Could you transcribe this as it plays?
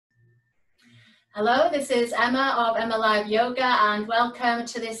Hello, this is Emma of EmmaLiveYoga and welcome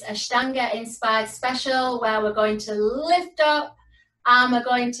to this Ashtanga-Inspired special where we're going to lift up and we're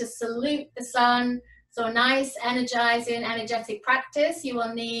going to salute the sun. So nice, energizing, energetic practice. You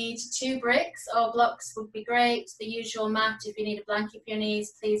will need 2 bricks or blocks would be great. The usual mat, if you need a blanket for your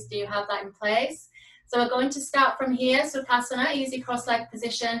knees, please do have that in place. So we're going to start from here, Sukhasana, easy cross-leg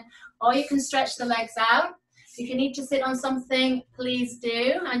position, or you can stretch the legs out. If you need to sit on something, please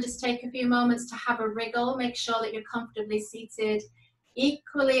do, and just take a few moments to have a wriggle. Make sure that you're comfortably seated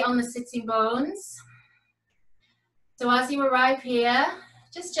equally on the sitting bones. So as you arrive here,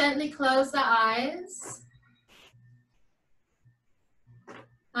 just gently close the eyes.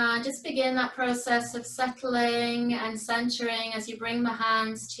 And just begin that process of settling and centering as you bring the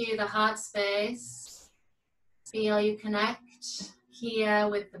hands to the heart space. Feel you connect here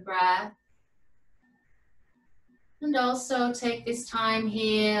with the breath. And also take this time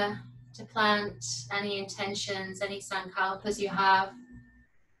here to plant any intentions, any sankalpas you have.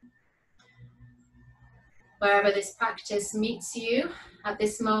 Wherever this practice meets you at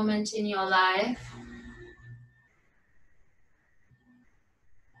this moment in your life.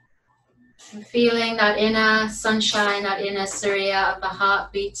 And feeling that inner sunshine, that inner surya of the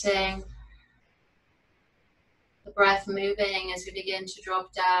heart beating. The breath moving as we begin to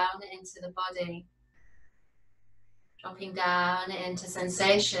drop down into the body. Dropping down into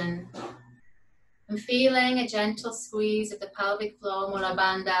sensation and feeling a gentle squeeze of the pelvic floor, Mula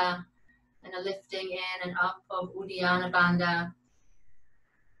Bandha, and a lifting in and up of Uddiyana Bandha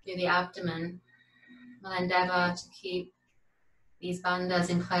through the abdomen. We'll endeavor to keep these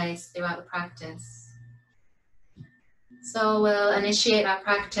bandhas in place throughout the practice. So we'll initiate our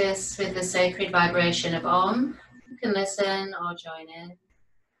practice with the sacred vibration of Om. You can listen or join in.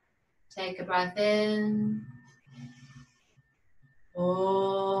 Take a breath in.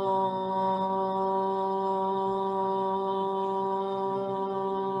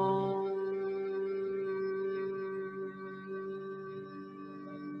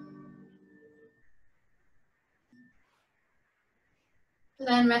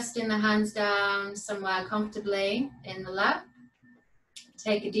 Then resting the hands down somewhere comfortably in the lap.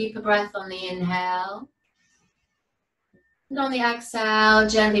 Take a deeper breath on the inhale. And on the exhale,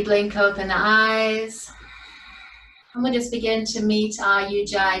 gently blink open the eyes. And we'll just begin to meet our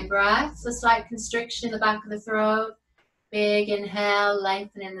Ujjayi breath. So slight constriction in the back of the throat. Big inhale,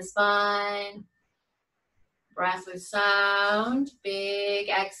 lengthening the spine. Breath with sound. Big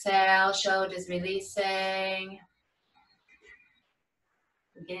exhale, shoulders releasing.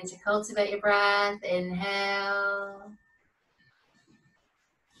 Begin to cultivate your breath. Inhale.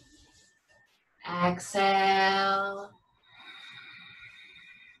 Exhale.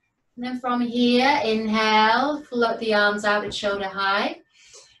 And then from here, inhale, float the arms out at shoulder height.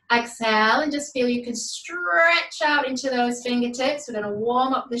 Exhale, and just feel you can stretch out into those fingertips. We're going to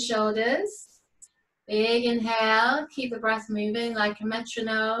warm up the shoulders. Big inhale, keep the breath moving like a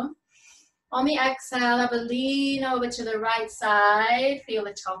metronome. On the exhale, have a lean over to the right side. Feel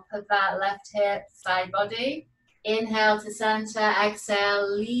the top of that left hip, side body. Inhale to center,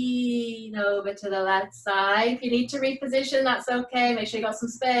 exhale, lean over to the left side. If you need to reposition, that's okay. Make sure you got some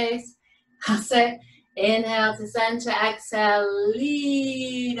space. That's it. Inhale to center, exhale,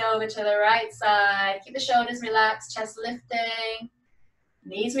 lean over to the right side. Keep the shoulders relaxed, chest lifting.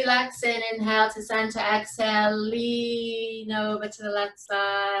 Knees relaxing, inhale to center, exhale, lean over to the left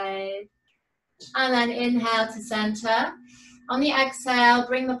side. And then inhale to center. On the exhale,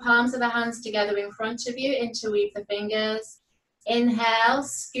 bring the palms of the hands together in front of you, interweave the fingers. Inhale,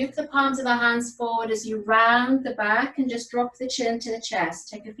 scoop the palms of the hands forward as you round the back and just drop the chin to the chest.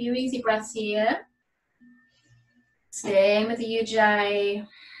 Take a few easy breaths here. Staying with the Ujjayi.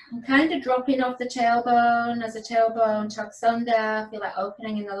 And kind of dropping off the tailbone as the tailbone tucks under. Feel like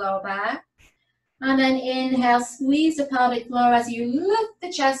opening in the lower back. And then inhale, squeeze the pelvic floor as you lift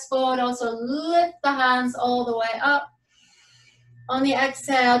the chest forward. Also lift the hands all the way up. On the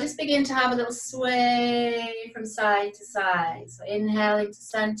exhale, just begin to have a little sway from side to side. So inhaling to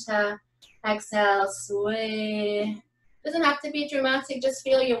center, exhale, sway. Doesn't have to be dramatic, just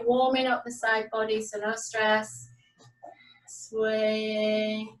feel you're warming up the side body, so no stress.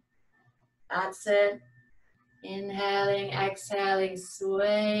 Sway. That's it. Inhaling, exhaling,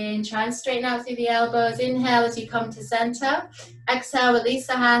 swaying. Try and straighten out through the elbows. Inhale as you come to center. Exhale, release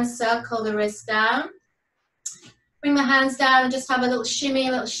the hands, circle the wrists down. Bring the hands down and just have a little shimmy,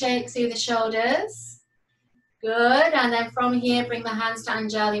 a little shake through the shoulders. Good. And then from here, bring the hands to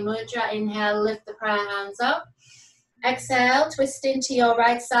Anjali Mudra. Inhale, lift the prayer hands up. Exhale, twist into your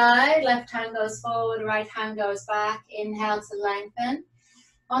right side. Left hand goes forward, right hand goes back. Inhale to lengthen.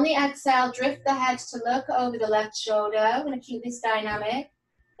 On the exhale, drift the head to look over the left shoulder. I'm going to keep this dynamic.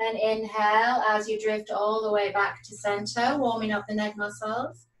 Then inhale as you drift all the way back to center, warming up the neck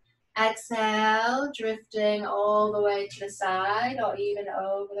muscles. Exhale, drifting all the way to the side or even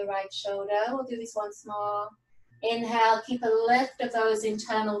over the right shoulder. We'll do this once more. Inhale, keep a lift of those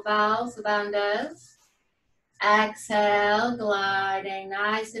internal valves, the bandhas. Exhale, gliding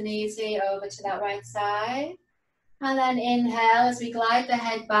nice and easy over to that right side. And then inhale as we glide the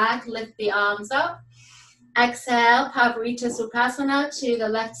head back, lift the arms up. Exhale, Pavarita Sukhasana to the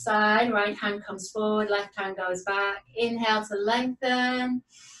left side. Right hand comes forward, left hand goes back. Inhale to lengthen.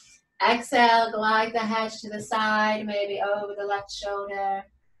 Exhale, glide the head to the side, maybe over the left shoulder.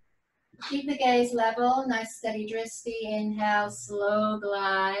 Keep the gaze level, nice steady drishti. Inhale, slow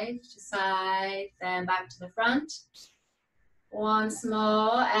glide to side, then back to the front. Once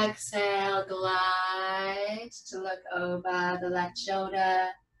more, exhale, glide to look over the left shoulder.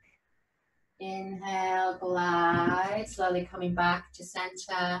 Inhale, glide, slowly coming back to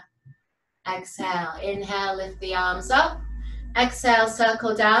center. Exhale, inhale, lift the arms up. Exhale,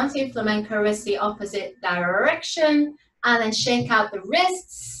 circle down through flamenco wrist the opposite direction. And then shake out the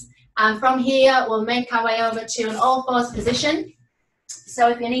wrists. And from here, we'll make our way over to an all fours position. So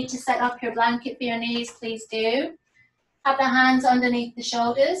if you need to set up your blanket for your knees, please do. Have the hands underneath the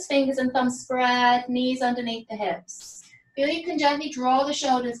shoulders, fingers and thumbs spread, knees underneath the hips. Feel you can gently draw the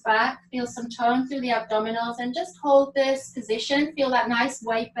shoulders back, feel some tone through the abdominals, and just hold this position. Feel that nice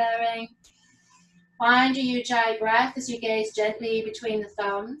weight bearing. Find your Ujjayi breath as you gaze gently between the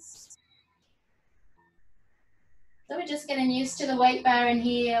thumbs. So we're just getting used to the weight bearing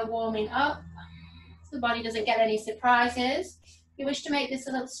here, warming up, so the body doesn't get any surprises. If you wish to make this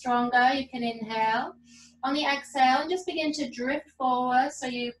a little stronger, you can inhale. On the exhale, and just begin to drift forward, so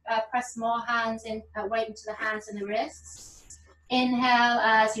you press more hands in, weight into the hands and the wrists. Inhale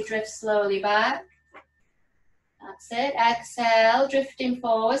as you drift slowly back. That's it. Exhale, drifting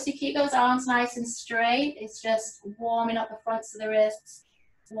forward. So you keep those arms nice and straight. It's just warming up the fronts of the wrists,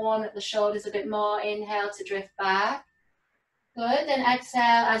 warm up the shoulders a bit more. Inhale to drift back. Good. Then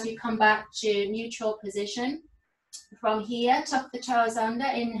exhale as you come back to neutral position. From here, tuck the toes under.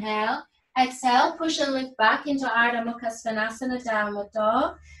 Inhale. Exhale, push and lift back into Ardha Mukha Svanasana, downward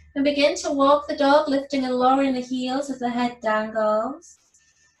dog. And begin to walk the dog, lifting and lowering the heels as the head dangles.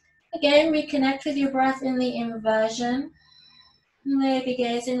 Again, reconnect with your breath in the inversion. Maybe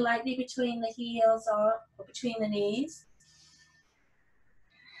gazing lightly between the heels or between the knees.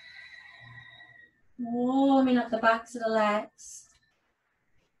 Warming up the backs of the legs.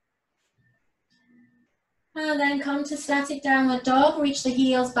 And then come to static downward dog. Reach the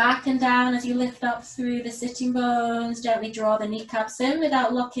heels back and down as you lift up through the sitting bones. Gently draw the kneecaps in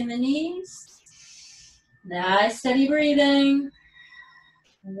without locking the knees. Nice steady breathing.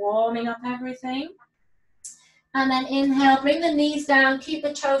 Warming up everything. And then inhale, bring the knees down. Keep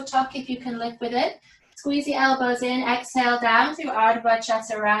the toe tuck if you can lift with it. Squeeze the elbows in. Exhale down through Ardha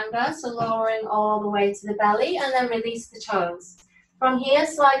Chaturanga. So lowering all the way to the belly. And then release the toes. From here,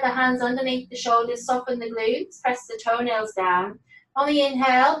 slide the hands underneath the shoulders, soften the glutes, press the toenails down. On the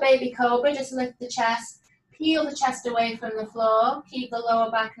inhale, baby cobra, just lift the chest, peel the chest away from the floor, keep the lower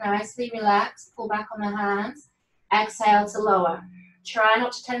back nicely relaxed, pull back on the hands. Exhale to lower. Try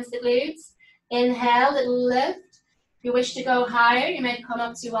not to tense the glutes. Inhale, little lift. If you wish to go higher, you may come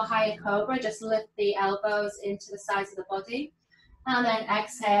up to a higher cobra, just lift the elbows into the sides of the body. And then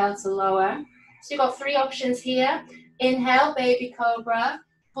exhale to lower. So you've got three options here. Inhale, baby cobra,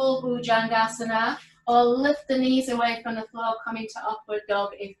 full bhujangasana, or lift the knees away from the floor, coming to upward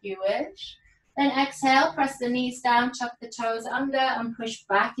dog if you wish. Then exhale, press the knees down, tuck the toes under, and push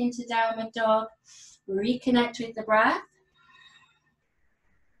back into downward dog. Reconnect with the breath.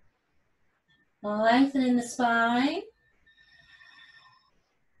 Lengthening the spine.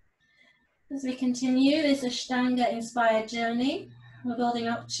 As we continue this Ashtanga-Inspired journey, we're building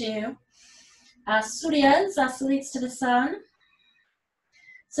up to our Suryas, our salutes to the sun.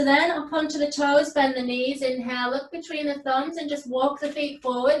 So then up onto the toes, bend the knees, inhale, look between the thumbs and just walk the feet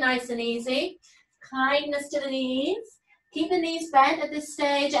forward, nice and easy. Kindness to the knees. Keep the knees bent at this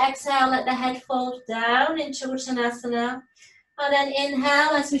stage. Exhale, let the head fold down into Uttanasana. And then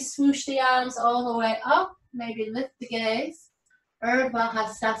inhale as we swoosh the arms all the way up. Maybe lift the gaze. Urdhva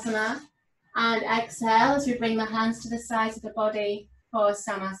Hastasana. And exhale as we bring the hands to the sides of the body for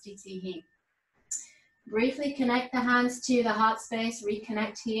Samastitihi. Briefly connect the hands to the heart space.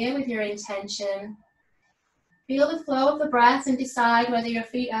 Reconnect here with your intention. Feel the flow of the breath and decide whether your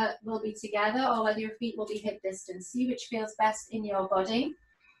feet will be together or whether your feet will be hip distance. See which feels best in your body.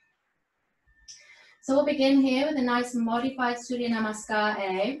 So we'll begin here with a nice modified Surya Namaskar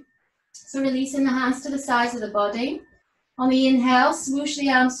A. So releasing the hands to the sides of the body. On the inhale, swoosh the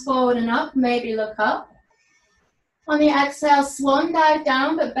arms forward and up, maybe look up. On the exhale, swan dive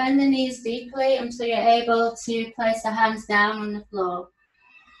down, but bend the knees deeply until you're able to place the hands down on the floor.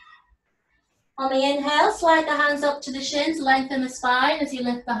 On the inhale, slide the hands up to the shins, lengthen the spine as you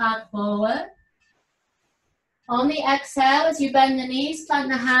lift the heart forward. On the exhale, as you bend the knees, plant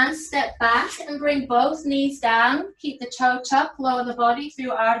the hands, step back and bring both knees down. Keep the toe tuck, lower the body through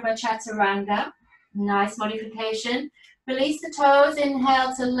Ardha Chaturanga. Nice modification. Release the toes,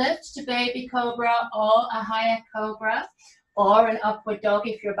 inhale to lift to baby cobra or a higher cobra or an upward dog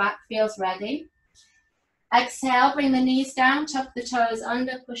if your back feels ready. Exhale, bring the knees down, tuck the toes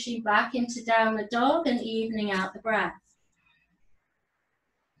under, pushing back into downward dog and evening out the breath.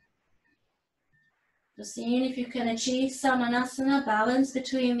 Just seeing if you can achieve Samanasana, balance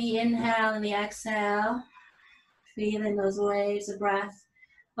between the inhale and the exhale. Feeling those waves of breath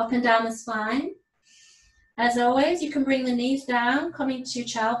up and down the spine. As always, you can bring the knees down, coming to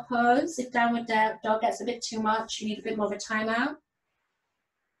child pose. If downward dog gets a bit too much, you need a bit more of a timeout.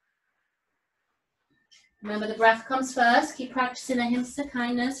 Remember, the breath comes first. Keep practicing ahimsa,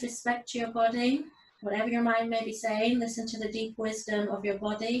 kindness, respect to your body. Whatever your mind may be saying, listen to the deep wisdom of your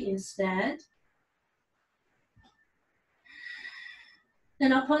body instead.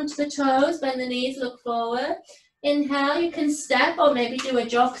 Then up onto the toes, bend the knees, look forward. Inhale, you can step or maybe do a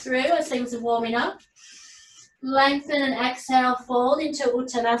jog through as things are warming up. Lengthen and exhale, fold into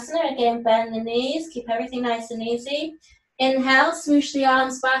Uttanasana. Again, bend the knees, keep everything nice and easy. Inhale, swoosh the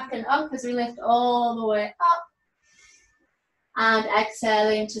arms back and up as we lift all the way up. And exhale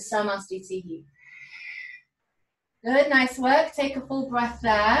into Samasthiti. Good, nice work. Take a full breath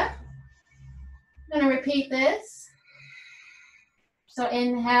there. I'm going to repeat this. So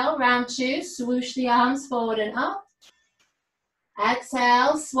inhale, round two, swoosh the arms forward and up.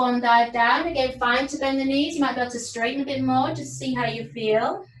 Exhale, swan dive down. Again, fine to bend the knees. You might be able to straighten a bit more, just see how you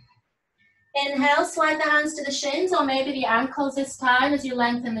feel. Inhale, slide the hands to the shins or maybe the ankles this time as you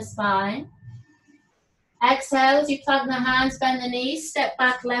lengthen the spine. Exhale, as you plant the hands, bend the knees, step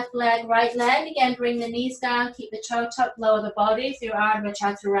back, left leg, right leg. Again, bring the knees down, keep the toe tucked, lower the body through Ardha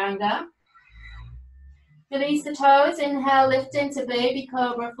Chaturanga. Release the toes, inhale, lift into baby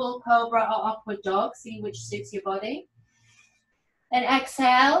cobra, full cobra or upward dog, see which suits your body. Then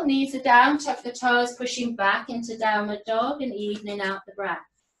exhale, knees are down, tuck the toes, pushing back into downward dog and evening out the breath.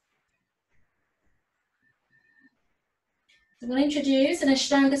 I'm going to introduce an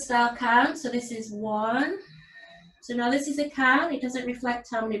Ashtanga style count. So this is 1. So now this is a count. It doesn't reflect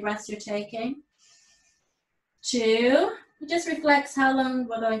how many breaths you're taking. 2. It just reflects how long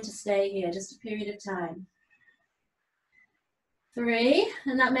we're going to stay here, just a period of time. 3,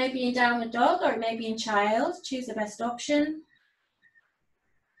 and that may be in downward dog or it may be in child. Choose the best option.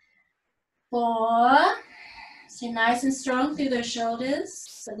 4, stay nice and strong through those shoulders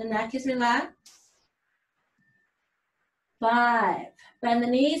so the neck is relaxed. 5, bend the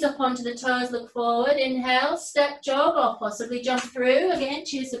knees up onto the toes, look forward. Inhale, step, jog or possibly jump through. Again,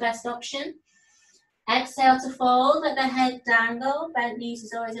 choose the best option. Exhale to fold, let the head dangle. Bent knees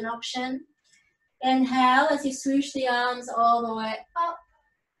is always an option. Inhale as you swoosh the arms all the way up.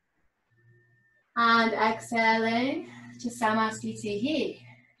 And exhaling to Samasthiti.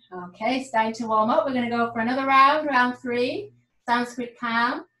 Okay, it's time to warm up. We're going to go for another round, round 3. Sanskrit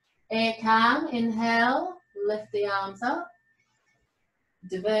calm, air calm. Inhale, lift the arms up.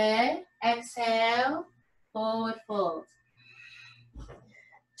 Dve, exhale, forward fold.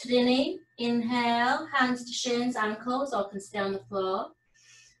 Trini, inhale, hands to shins, ankles, or can stay on the floor.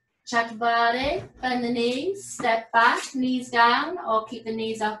 Chaturvadi, bend the knees, step back, knees down, or keep the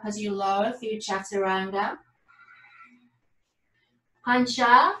knees up as you lower through Chaturanga.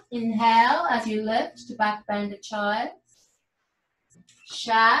 Pancha, inhale as you lift to back bend the choice.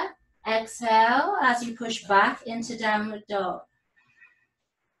 Shat, exhale as you push back into downward dog.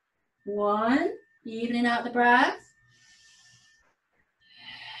 1, evening out the breath.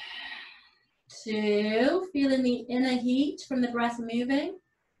 2, feeling the inner heat from the breath moving.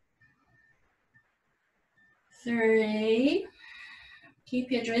 3,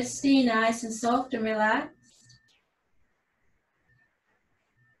 keep your drishti nice and soft and relaxed.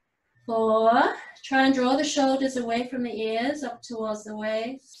 4, try and draw the shoulders away from the ears up towards the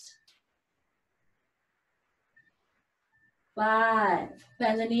waist. 5,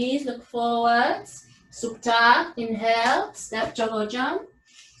 bend the knees, look forwards. Supta, inhale, step, jog or jump.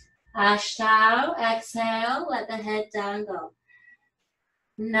 Ashtau, exhale, let the head dangle.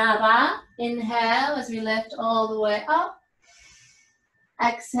 Nava, inhale as we lift all the way up.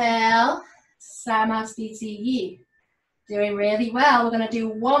 Exhale, Samastiti. Doing really well. We're going to do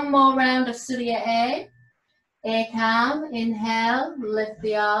one more round of Surya A. Ekam, inhale, lift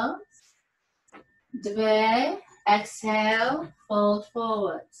the arms. Dve, exhale, fold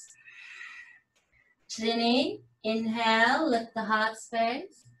forwards. Trini, inhale, lift the heart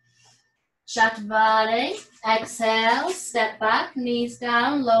space. Shatvari, exhale, step back, knees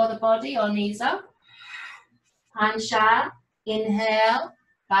down, lower the body or knees up. Hansha, inhale,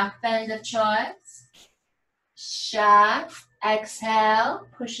 back bend of choice. Shat, exhale,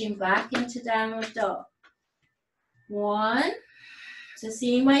 pushing back into downward dog. 1, so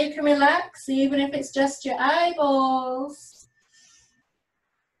seeing where you can relax, even if it's just your eyeballs.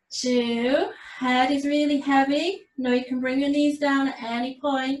 2, head is really heavy. Know you can bring your knees down at any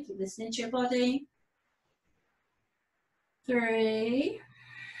point. Keep listening to your body. 3,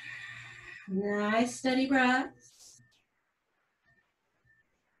 nice steady breaths.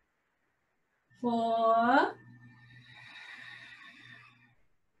 4,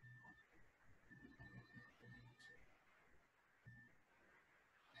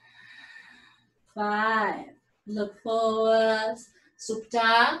 5, look forwards.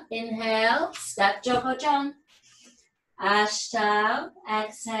 Supta, inhale, step Joko jump. Ashta,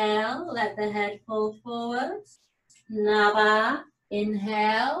 exhale, let the head fold forwards. Nava,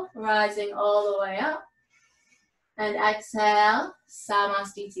 inhale, rising all the way up. And exhale,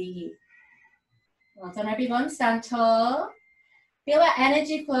 Samastiti. Well done everyone, stand tall. Feel that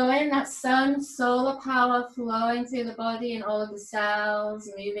energy flowing, that sun, solar power flowing through the body and all of the cells,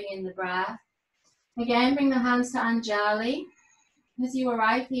 moving in the breath. Again, bring the hands to Anjali. As you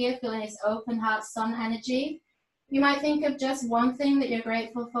arrive here, feeling this open heart sun energy, you might think of just one thing that you're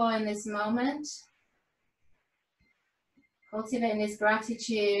grateful for in this moment. Cultivating this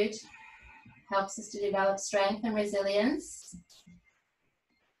gratitude helps us to develop strength and resilience.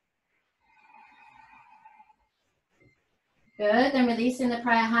 Good, then releasing the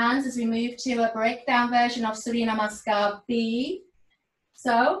prayer hands as we move to a breakdown version of Surya Namaskar B.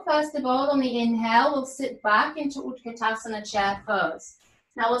 So, first of all, on the inhale, we'll sit back into Utkatasana chair pose.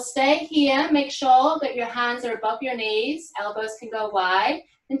 Now we'll stay here, make sure that your hands are above your knees, elbows can go wide,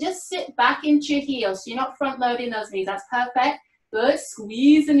 and just sit back into your heels, so you're not front loading those knees, that's perfect. Good,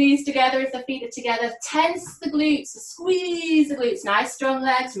 squeeze the knees together if the feet are together, tense the glutes, so squeeze the glutes, nice strong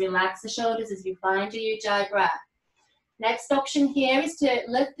legs, relax the shoulders as you find your Ujjayi breath. Next option here is to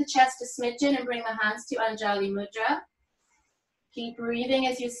lift the chest a smidgen and bring the hands to Anjali Mudra. Keep breathing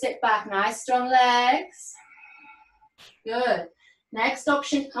as you sit back, nice strong legs. Good. Next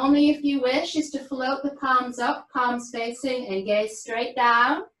option, only if you wish, is to float the palms up, palms facing and gaze straight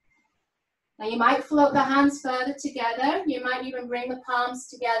down. Now you might float the hands further together. You might even bring the palms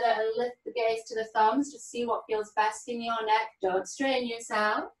together and lift the gaze to the thumbs to see what feels best in your neck. Don't strain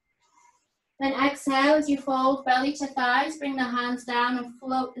yourself. Then exhale as you fold belly to thighs, bring the hands down and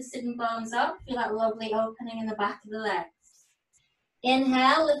float the sitting bones up. Feel that lovely opening in the back of the legs.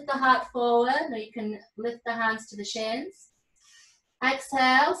 Inhale, lift the heart forward, or you can lift the hands to the shins.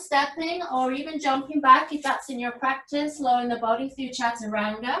 Exhale, stepping or even jumping back if that's in your practice, lowering the body through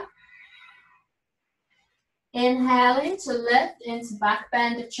Chaturanga. Inhaling to lift into back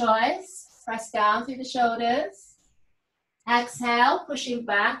bend of choice. Press down through the shoulders. Exhale, pushing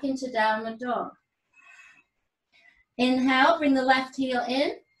back into downward dog. Inhale, bring the left heel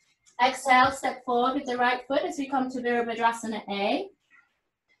in. Exhale, step forward with the right foot as we come to Virabhadrasana A.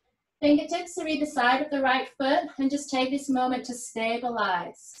 Fingertips are either side of the right foot and just take this moment to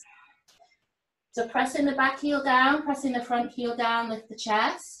stabilize. So pressing the back heel down, pressing the front heel down, lift the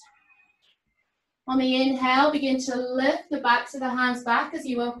chest. On the inhale, begin to lift the backs of the hands back as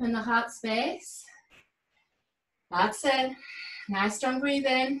you open the heart space. That's it. Nice strong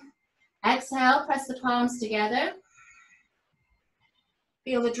breathing. Exhale, press the palms together.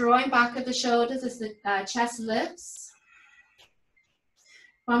 Feel the drawing back of the shoulders as the chest lifts.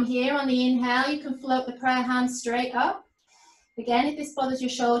 From here, on the inhale, you can float the prayer hands straight up. Again, if this bothers your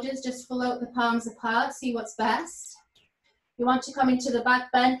shoulders, just float the palms apart, see what's best. You want to come into the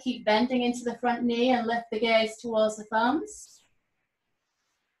back bend, keep bending into the front knee and lift the gaze towards the thumbs.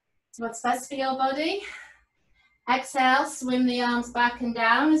 What's best for your body? Exhale, swim the arms back and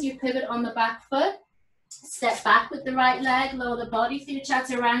down as you pivot on the back foot. Step back with the right leg, lower the body through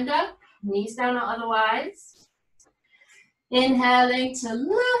Chaturanga, knees down or otherwise. Inhaling to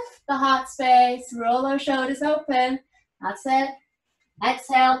lift the heart space, roll those shoulders open. That's it.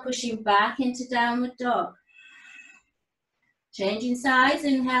 Exhale, pushing back into downward dog. Changing sides,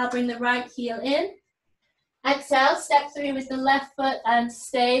 inhale, bring the right heel in. Exhale, step through with the left foot and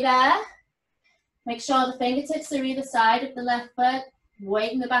stay there. Make sure the fingertips are either side of the left foot.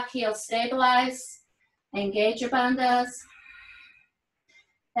 Weight in the back heel, stabilize. Engage your bandhas.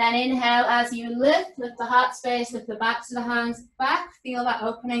 Then inhale as you lift the heart space, lift the backs of the hands back. Feel that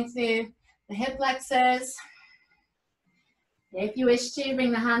opening through the hip flexors. If you wish to,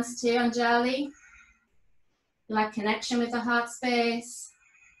 bring the hands to Ujjayi. Like connection with the heart space.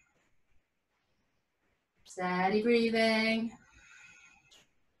 Steady breathing.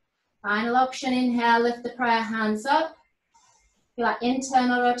 Final option, inhale, lift the prayer hands up. Feel that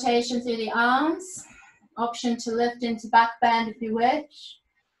internal rotation through the arms. Option to lift into back bend if you wish.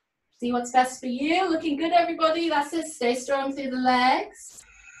 See what's best for you. Looking good, everybody. That's it. Stay strong through the legs.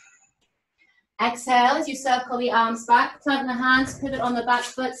 Exhale as you circle the arms back. Plant the hands, pivot on the back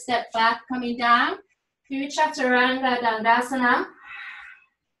foot, step back, coming down. Through Chaturanga Dandasana.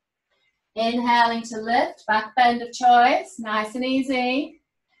 Inhaling to lift, back bend of choice. Nice and easy.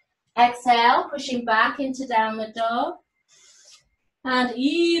 Exhale, pushing back into downward dog. And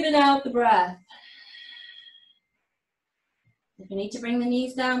even out the breath. If you need to bring the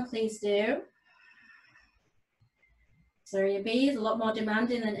knees down, please do. Surya B is a lot more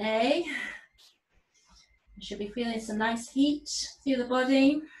demanding than A. You should be feeling some nice heat through the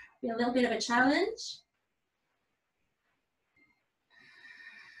body. Be a little bit of a challenge.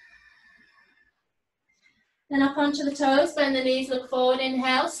 Then up onto the toes, bend the knees, look forward,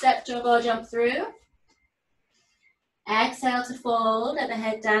 inhale, step, jog or jump through. Exhale to fold, let the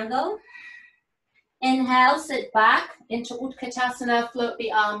head dangle. Inhale, sit back into Utkatasana, float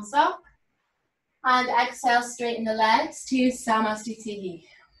the arms up. And exhale, straighten the legs to Samastitihi.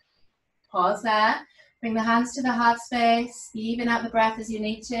 Pause there. Bring the hands to the heart space. Even out the breath as you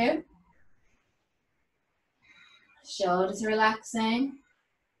need to. Shoulders relaxing.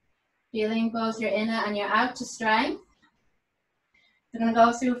 Feeling both your inner and your outer strength. We're going to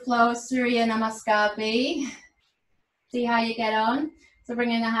go through flow Surya Namaskar B. See how you get on. So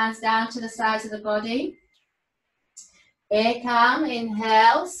bringing the hands down to the sides of the body. Ekam,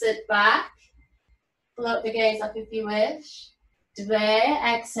 inhale, sit back. Float the gaze up if you wish.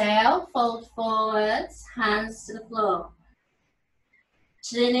 Dve, exhale, fold forwards, hands to the floor.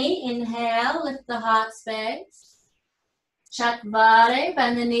 Trini, inhale, lift the heart space. Chatvare,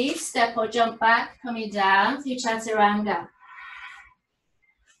 bend the knees, step or jump back, coming down through Chaturanga.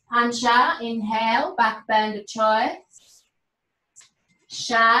 Pancha, inhale, back bend of choice.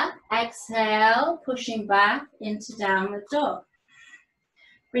 Sha, exhale, pushing back into downward dog.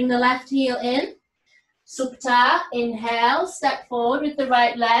 Bring the left heel in. Supta, inhale, step forward with the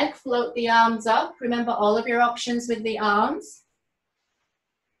right leg, float the arms up. Remember all of your options with the arms.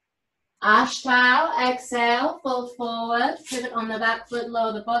 Ashtal, exhale, fold forward, pivot on the back foot,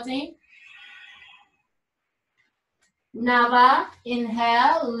 lower the body. Nava,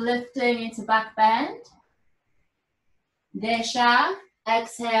 inhale, lifting into back bend. Desha,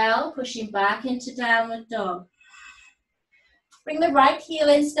 exhale, pushing back into downward dog. Bring the right heel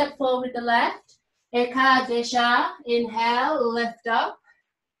in, step forward with the left. Ekadesha, inhale, lift up.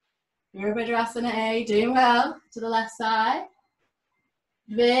 Virabhadrasana A, doing well, to the left side.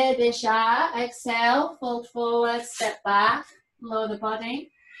 Vedesha, exhale, fold forward, step back, lower the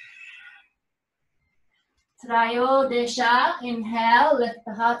body. Trayodesha, inhale, lift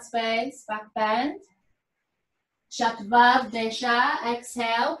the heart space, back bend. Chatvadesha,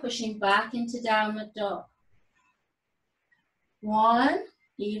 exhale, pushing back into downward dog. 1,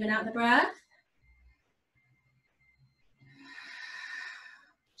 even out the breath.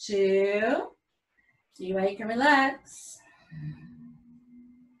 2, so you wake and relax.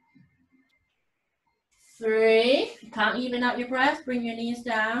 3, if you can't even out your breath, bring your knees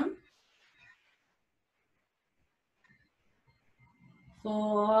down.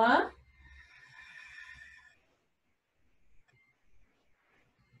 4,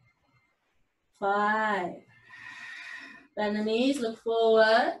 5. Bend the knees, look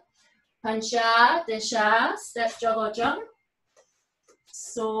forward. Pancha, Desha, step, jog or jump.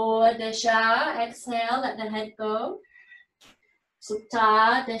 So, Desha, exhale, let the head go.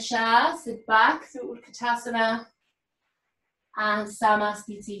 Supta, Desha, sit back through Utkatasana. And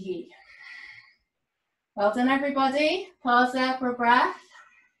Samastitihi. Well done, everybody. Pause there for a breath.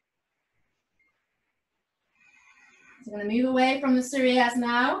 So we're going to move away from the Suryas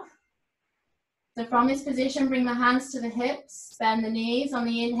now. So from this position, bring the hands to the hips, bend the knees. On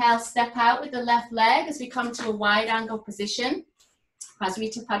the inhale, step out with the left leg as we come to a wide angle position.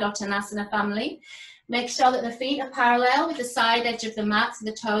 Pasrita Padottanasana family. Make sure that the feet are parallel with the side edge of the mat so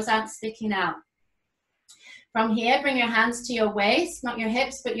the toes aren't sticking out. From here, bring your hands to your waist, not your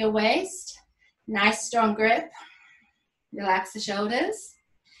hips, but your waist. Nice strong grip. Relax the shoulders.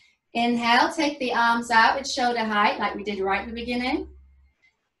 Inhale, take the arms out at shoulder height like we did right at the beginning.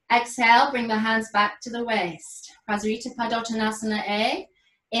 Exhale, bring the hands back to the waist. Prasarita Padottanasana A.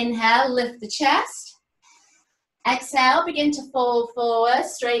 Inhale, lift the chest. Exhale, begin to fold forward,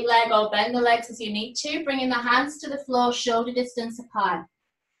 straight leg or bend the legs as you need to, bringing the hands to the floor, shoulder distance apart.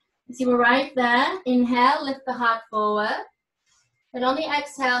 As you arrive there, inhale, lift the heart forward. Then on the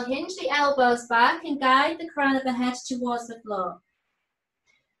exhale, hinge the elbows back and guide the crown of the head towards the floor.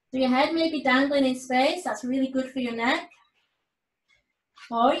 So your head may be dangling in space, that's really good for your neck.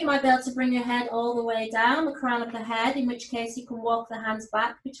 Or you might be able to bring your head all the way down, the crown of the head, in which case you can walk the hands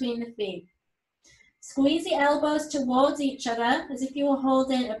back between the feet. Squeeze the elbows towards each other as if you were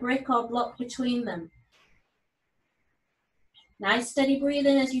holding a brick or block between them. Nice steady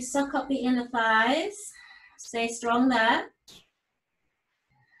breathing as you suck up the inner thighs. Stay strong there.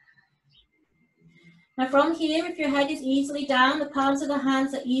 Now from here, if your head is easily down, the palms of the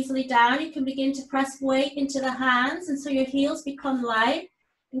hands are easily down, you can begin to press weight into the hands and so your heels become light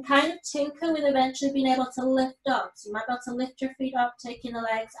and kind of tinker with eventually being able to lift up. So you might be able to lift your feet up, taking the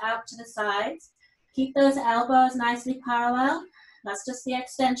legs out to the sides. Keep those elbows nicely parallel. That's just the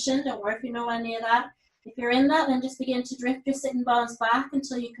extension. Don't worry if you're nowhere near that. If you're in that, then just begin to drift your sitting bones back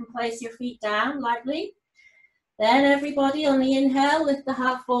until you can place your feet down lightly. Then everybody on the inhale, lift the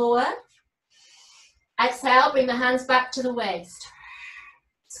heart forward. Exhale, bring the hands back to the waist.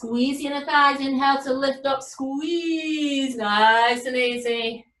 Squeeze the inner thighs. Inhale to lift up, squeeze. Nice and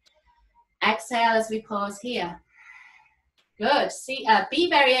easy. Exhale as we pause here. Good. B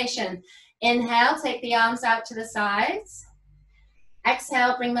variation. Inhale, take the arms out to the sides.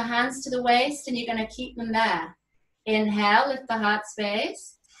 Exhale, bring the hands to the waist and you're going to keep them there. Inhale, lift the heart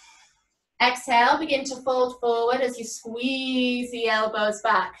space. Exhale, begin to fold forward as you squeeze the elbows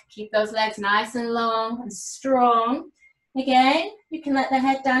back. Keep those legs nice and long and strong. Again, you can let the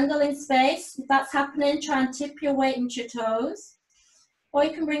head dangle in space. If that's happening, try and tip your weight into your toes. Or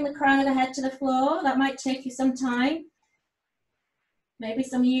you can bring the crown of the head to the floor. That might take you some time. Maybe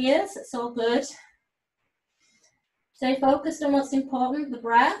some years, it's all good. Stay focused on what's important, the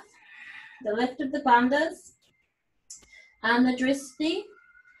breath, the lift of the bandhas, and the drishti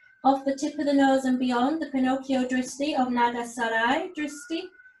off the tip of the nose and beyond, the Pinocchio drishti of Nagasarai drishti.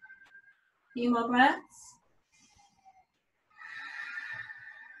 A few more breaths.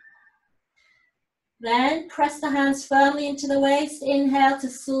 Then press the hands firmly into the waist. Inhale to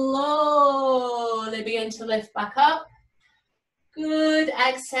slowly begin to lift back up. Good,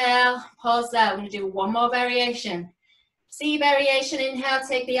 exhale, pause there. We're going to do one more variation. C variation, inhale,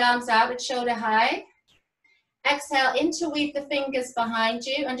 take the arms out at shoulder height. Exhale, interweave the fingers behind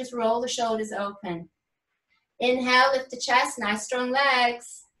you and just roll the shoulders open. Inhale, lift the chest, nice strong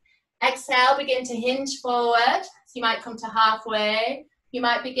legs. Exhale, begin to hinge forward. So you might come to halfway. You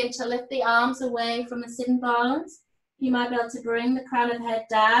might begin to lift the arms away from the sitting bones. You might be able to bring the crown of the head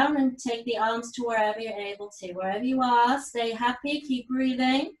down and take the arms to wherever you're able to. Wherever you are, stay happy, keep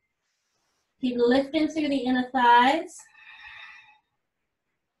breathing. Keep lifting through the inner thighs.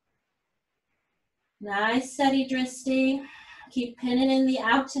 Nice steady drishti. Keep pinning in the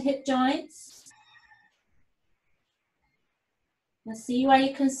outer hip joints. And see where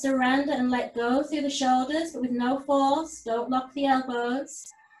you can surrender and let go through the shoulders, but with no force. Don't lock the elbows.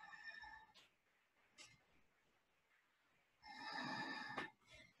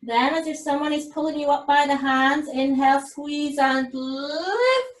 Then as if someone is pulling you up by the hands, inhale, squeeze and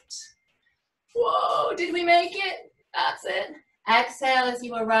lift. Whoa, did we make it? That's it. Exhale as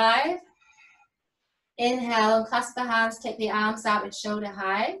you arrive. Inhale and clasp the hands, take the arms out at shoulder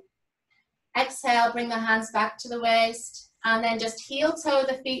height. Exhale, bring the hands back to the waist and then just heel toe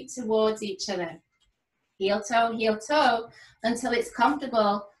the feet towards each other. Heel toe until it's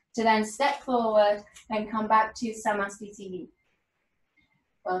comfortable to then step forward and come back to Samasthiti.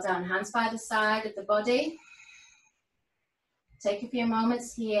 Well done, hands by the side of the body. Take a few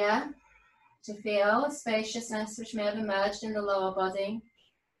moments here to feel a spaciousness which may have emerged in the lower body.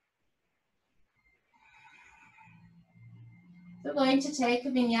 We're going to take a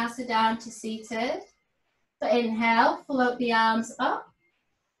vinyasa down to seated. So inhale, float the arms up.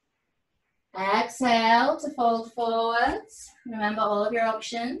 Exhale to fold forwards. Remember all of your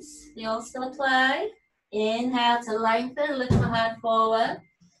options. They all still apply. Inhale to lengthen, lift the heart forward.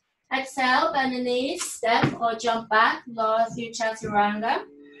 Exhale, bend the knees, step or jump back, lower through chaturanga.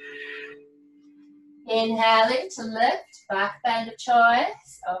 Inhaling to lift, back bend of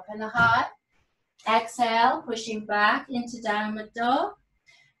choice, open the heart. Exhale, pushing back into downward dog.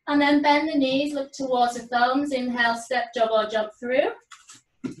 And then bend the knees, look towards the thumbs. Inhale, step, jog or jump through.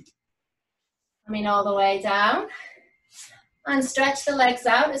 Coming all the way down. And stretch the legs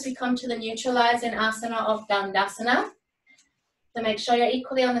out as we come to the neutralizing asana of Dandasana. So make sure you're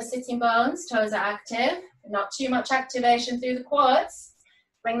equally on the sitting bones, toes are active, not too much activation through the quads.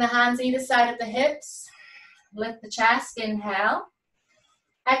 Bring the hands either side of the hips, lift the chest, inhale.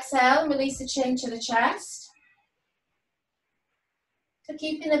 Exhale, release the chin to the chest. So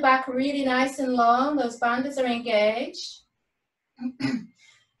keeping the back really nice and long, those bandhas are engaged.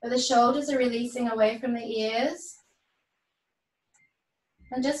 But the shoulders are releasing away from the ears.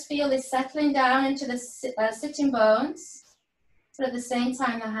 And just feel this settling down into the sitting bones, but at the same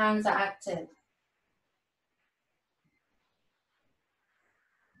time the hands are active.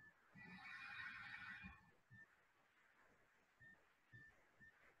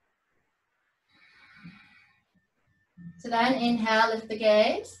 So then inhale, lift the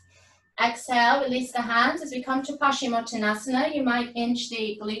gaze. Exhale, release the hands. As we come to Paschimottanasana, you might inch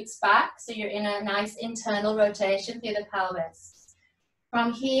the glutes back so you're in a nice internal rotation through the pelvis.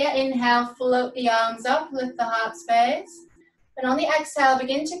 From here, inhale, float the arms up, lift the heart space. And on the exhale,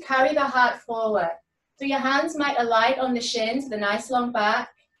 begin to carry the heart forward. So your hands might alight on the shins with a nice long back.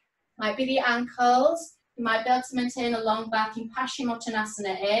 Might be the ankles. You might be able to maintain a long back in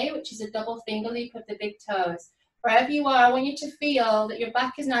Paschimottanasana A, which is a double finger loop of the big toes. Wherever you are, I want you to feel that your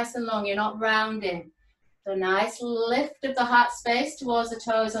back is nice and long, you're not rounding. So nice lift of the heart space towards the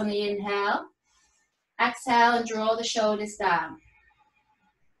toes on the inhale. Exhale and draw the shoulders down.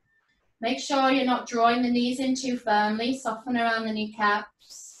 Make sure you're not drawing the knees in too firmly, soften around the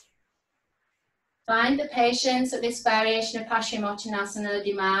kneecaps. Find the patience that this variation of Paschimottanasana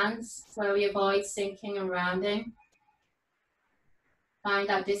demands, where we avoid sinking and rounding. Find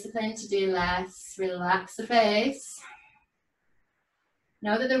that discipline to do less. Relax the face.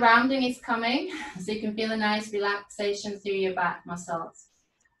 Know that the rounding is coming, so you can feel a nice relaxation through your back muscles.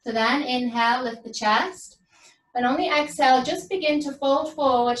 So then inhale, lift the chest. And on the exhale, just begin to fold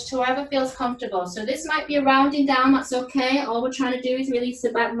forward to wherever feels comfortable. So this might be a rounding down, that's okay. All we're trying to do is release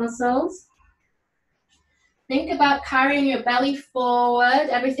the back muscles. Think about carrying your belly forward.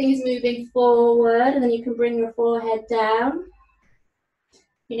 Everything is moving forward, and then you can bring your forehead down.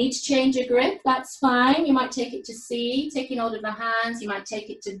 You need to change your grip, that's fine. You might take it to C, taking hold of the hands. You might take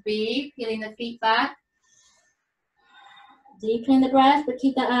it to B, peeling the feet back. Deepen the breath, but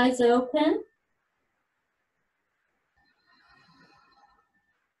keep the eyes open.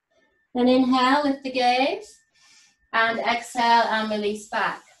 Then inhale, lift the gaze. And exhale and release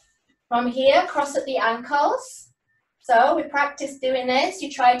back. From here, cross at the ankles. So we practice doing this.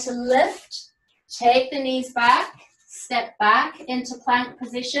 You try to lift, take the knees back. Step back into plank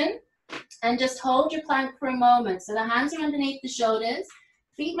position and just hold your plank for a moment. So the hands are underneath the shoulders,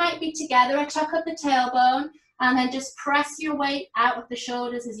 feet might be together, or tuck up the tailbone, and then just press your weight out of the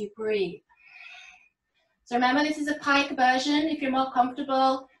shoulders as you breathe. So remember, this is a pike version. If you're more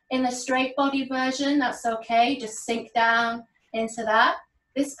comfortable in the straight body version, that's okay. Just sink down into that.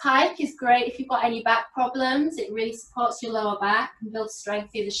 This pike is great if you've got any back problems. It really supports your lower back and builds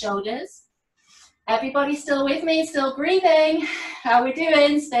strength through the shoulders. Everybody still with me, still breathing? How are we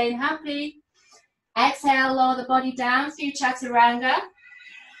doing? Staying happy? Exhale, lower the body down through Chaturanga.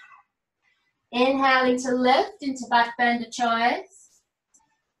 Inhaling to lift into back bend of choice.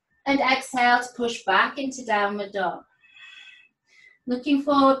 And exhale to push back into downward dog. Looking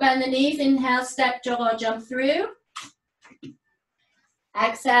forward, bend the knees. Inhale, step, jog or jump through.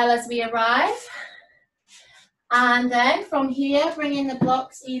 Exhale as we arrive. And then from here, bring in the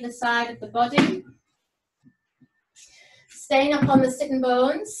blocks either side of the body. Staying up on the sitting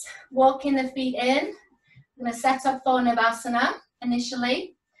bones, walking the feet in. I'm going to set up for Navasana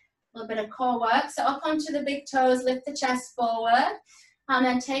initially. A little bit of core work. So up onto the big toes, lift the chest forward. And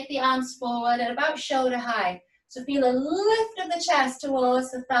then take the arms forward at about shoulder height. So feel a lift of the chest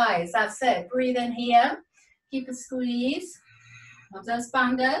towards the thighs. That's it. Breathe in here. Keep a squeeze of those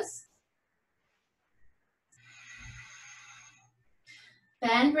bandhas.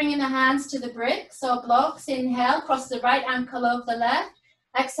 Then bringing the hands to the bricks or blocks. Inhale, cross the right ankle over the left.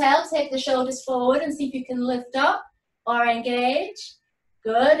 Exhale, take the shoulders forward and see if you can lift up or engage.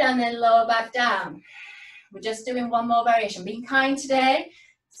 Good, and then lower back down. We're just doing one more variation. Be kind today.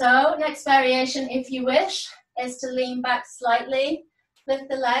 So next variation, if you wish, is to lean back slightly. Lift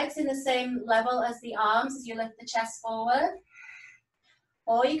the legs in the same level as the arms as you lift the chest forward.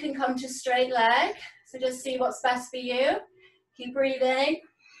 Or you can come to straight leg. So just see what's best for you. Keep breathing.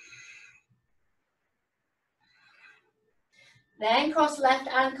 Then cross left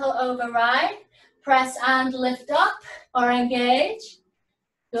ankle over right. Press and lift up or engage.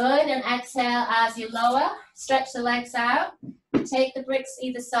 Good, and exhale as you lower. Stretch the legs out. Take the bricks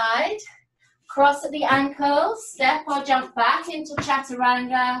either side. Cross at the ankles. Step or jump back into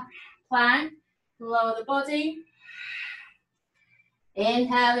Chaturanga plank. Lower the body.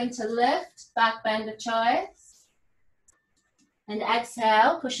 Inhaling to lift, back bend of choice. And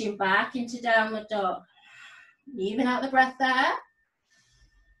exhale, pushing back into downward dog. Even out the breath there.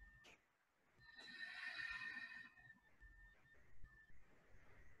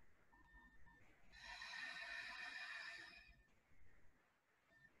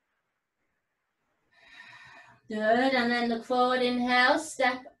 Good, and then look forward, inhale,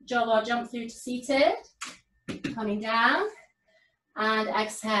 step, jog or jump through to seated. Coming down, and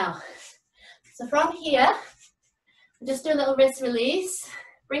exhale. So from here, just do a little wrist release.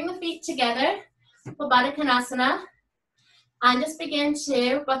 Bring the feet together for Baddha Konasana. And just begin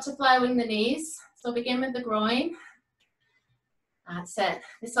to butterfly wing the knees. So begin with the groin. That's it.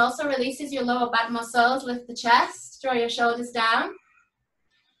 This also releases your lower back muscles. Lift the chest, draw your shoulders down.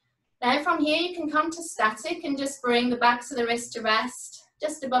 Then from here you can come to static and just bring the backs of the wrists to rest,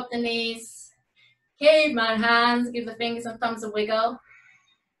 just above the knees. Keep my hands, give the fingers and thumbs a wiggle.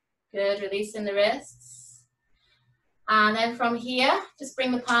 Good, releasing the wrists. And then from here, just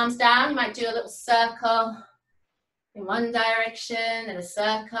bring the palms down. You might do a little circle in one direction and a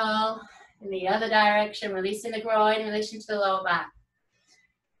circle in the other direction, releasing the groin in relation to the lower back.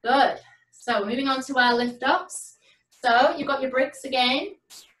 Good. So moving on to our lift ups. So you've got your bricks again.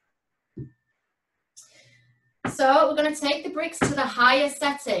 So we're going to take the bricks to the higher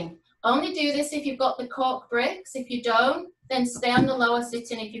setting. Only do this if you've got the cork bricks. If you don't, then stay on the lower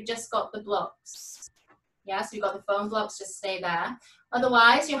sitting if you've just got the blocks. Yeah, so you've got the foam blocks, just stay there.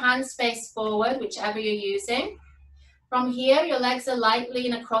 Otherwise, your hands face forward, whichever you're using. From here, your legs are lightly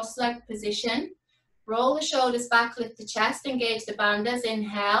in a cross-legged position. Roll the shoulders back, lift the chest, engage the bandhas,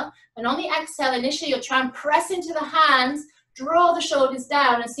 inhale. And on the exhale, initially, you'll try and press into the hands, draw the shoulders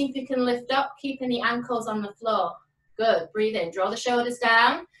down and see if you can lift up, keeping the ankles on the floor. Good, breathe in, draw the shoulders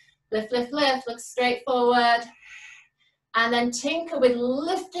down, lift, lift, lift, look straight forward. And then tinker with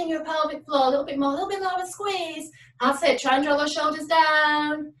lifting your pelvic floor, a little bit more, a little bit lower, squeeze. That's it, try and draw those shoulders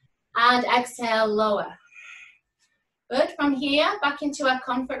down. And exhale, lower. Good, from here, back into our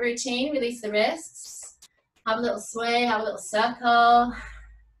comfort routine, release the wrists. Have a little sway, have a little circle,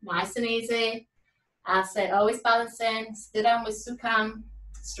 nice and easy. That's it, always balancing, sit down with sukham,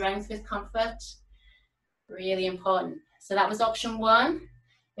 strength with comfort, really important. So that was option one.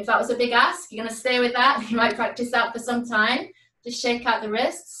 If that was a big ask, you're gonna stay with that. You might practice that for some time. Just shake out the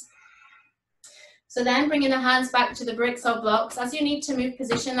wrists. So then bringing the hands back to the bricks or blocks. As you need to move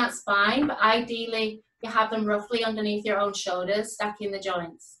position, that's fine, but ideally you have them roughly underneath your own shoulders, stacking the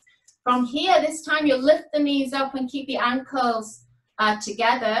joints. From here, this time you'll lift the knees up and keep the ankles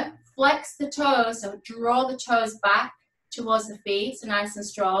together. Flex the toes, so draw the toes back towards the feet, so nice and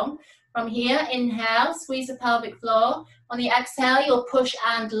strong. From here, inhale, squeeze the pelvic floor. On the exhale, you'll push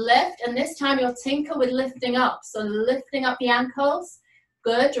and lift, and this time you'll tinker with lifting up. So lifting up the ankles.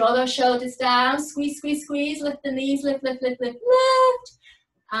 Good, draw those shoulders down, squeeze, squeeze, squeeze, lift the knees, lift, lift, lift, lift, lift.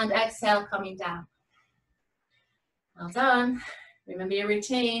 And exhale, coming down. Well done. Remember your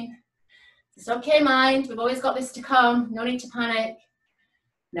routine. It's okay, mind. We've always got this to come. No need to panic.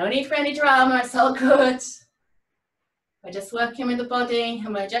 No need for any drama. It's all good. We're just working with the body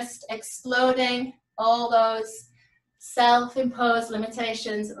and we're just exploding all those self-imposed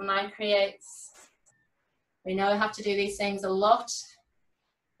limitations that the mind creates. We know we have to do these things a lot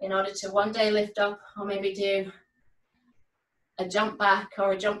in order to one day lift up or maybe do a jump back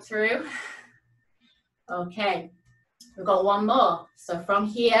or a jump through. Okay, we've got one more. So from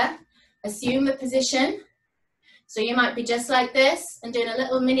here, assume the position. So you might be just like this and doing a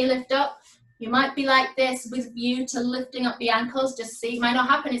little mini lift up. You might be like this with view to lifting up the ankles. Just see, it might not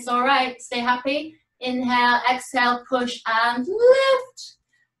happen, it's all right. Stay happy. Inhale, exhale, push and lift.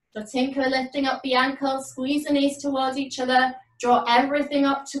 So tinker, lifting up the ankles, squeeze the knees towards each other. Draw everything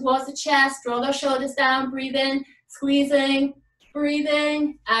up towards the chest. Draw those shoulders down, breathe in, squeezing,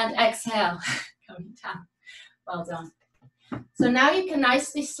 breathing, and exhale. Coming down. Well done. So now you can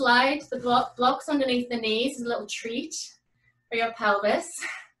nicely slide the blocks underneath the knees as a little treat for your pelvis.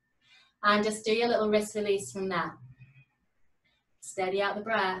 And just do your little wrist release from there. Steady out the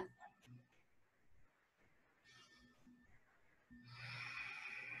breath.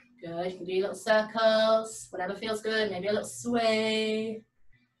 Good, you can do little circles, whatever feels good, maybe a little sway.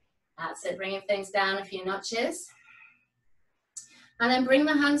 That's it, bringing things down a few notches. And then bring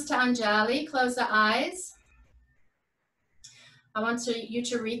the hands to Anjali, close the eyes. I want you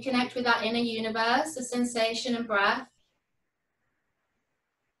to reconnect with that inner universe, the sensation and breath.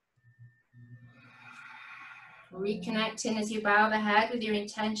 Reconnecting as you bow the head with your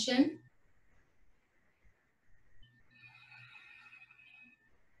intention.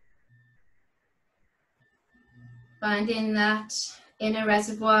 Finding that inner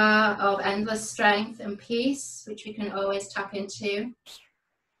reservoir of endless strength and peace, which we can always tap into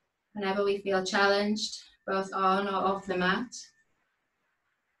whenever we feel challenged, both on or off the mat.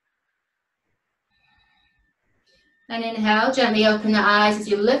 And inhale, gently open the eyes as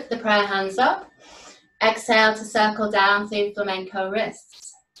you lift the prayer hands up. Exhale to circle down through flamenco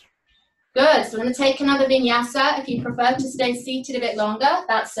wrists. Good, so we're going to take another vinyasa. If you prefer to stay seated a bit longer,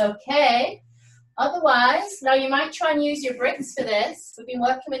 that's okay. Otherwise, now you might try and use your bricks for this. We've been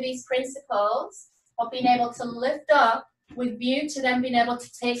working with these principles of being able to lift up with view to then being able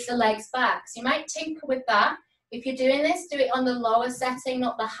to take the legs back. So you might tinker with that. If you're doing this, do it on the lower setting,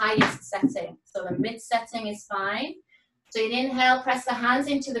 not the highest setting. So the mid setting is fine. So you inhale, press the hands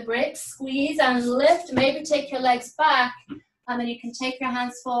into the bricks, squeeze and lift, maybe take your legs back, and then you can take your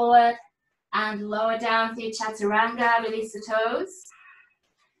hands forward and lower down through chaturanga, release the toes.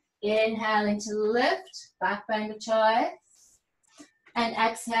 Inhale into lift, back bend of choice. And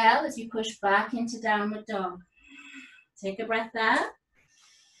exhale as you push back into downward dog. Take a breath there.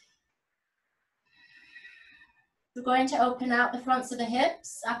 We're going to open out the fronts of the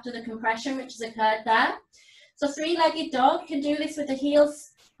hips after the compression which has occurred there. So three-legged dog, you can do this with the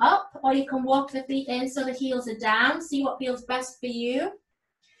heels up, or you can walk the feet in so the heels are down. See what feels best for you.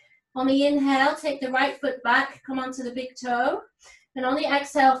 On the inhale, take the right foot back, come onto the big toe. And on the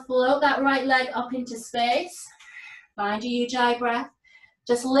exhale, float that right leg up into space. Find your Ujjayi breath.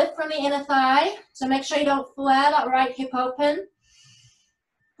 Just lift from the inner thigh. So make sure you don't flare that right hip open.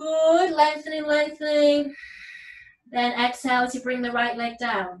 Good, lengthening, lengthening. Then exhale as you bring the right leg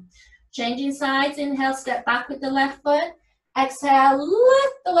down. Changing sides, inhale, step back with the left foot. Exhale,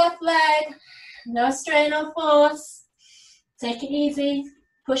 lift the left leg. No strain or force. Take it easy.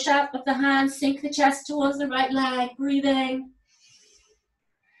 Push out with the hands, sink the chest towards the right leg, breathing.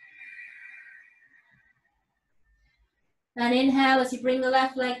 And inhale as you bring the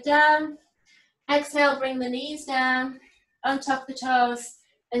left leg down. Exhale, bring the knees down, untuck the toes,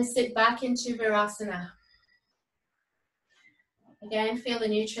 and sit back into Virasana. Again, feel the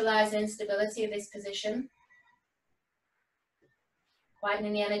neutralizing stability of this position.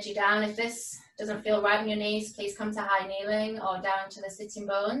 Quietening the energy down. If this doesn't feel right on your knees, please come to high kneeling or down to the sitting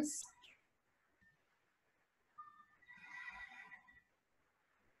bones.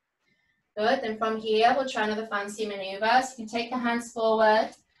 Good, then from here, we'll try another fancy maneuver. So you can take the hands forward,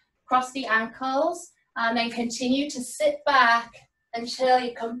 cross the ankles, and then continue to sit back until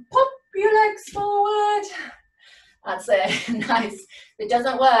you can pop your legs forward. That's it, nice. If it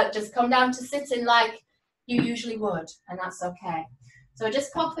doesn't work, just come down to sitting like you usually would, and that's okay. So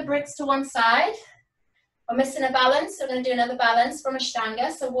just pop the bricks to one side. We're missing a balance, so we're going to do another balance from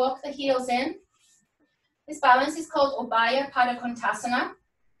Ashtanga. So walk the heels in. This balance is called Ujjayi Padakottanasana.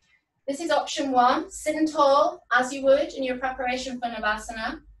 This is option one, sitting tall as you would in your preparation for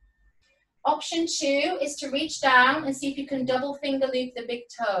Navasana. Option two is to reach down and see if you can double finger loop the big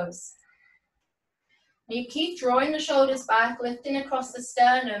toes. You keep drawing the shoulders back, lifting across the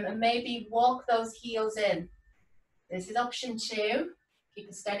sternum, and maybe walk those heels in. This is option two. Keep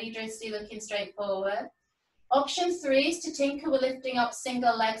a steady drishti looking straight forward. Option three is to tinker with lifting up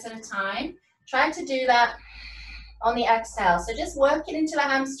single legs at a time. Try to do that on the exhale. So just work it into the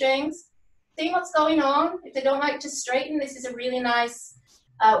hamstrings. See what's going on. If they don't like to straighten, this is a really nice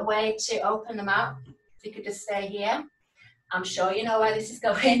way to open them up. If you could just stay here. I'm sure you know where this is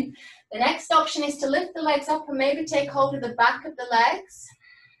going. The next option is to lift the legs up and maybe take hold of the back of the legs.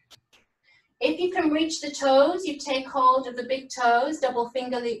 If you can reach the toes, you take hold of the big toes, double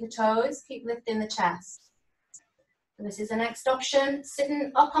finger loop the toes, keep lifting the chest. So this is the next option,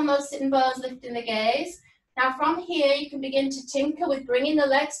 sitting up on those sitting bones, lifting the gaze. Now from here, you can begin to tinker with bringing the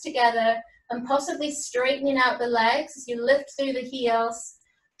legs together and possibly straightening out the legs as you lift through the heels.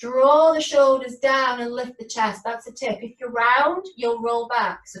 Draw the shoulders down and lift the chest. That's a tip. If you're round, you'll roll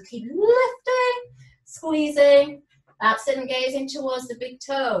back. So keep lifting, squeezing. That's it, and gazing towards the big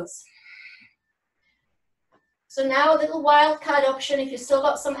toes. So now a little wild card option, if you've still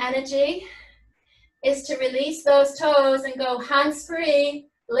got some energy, is to release those toes and go hands free.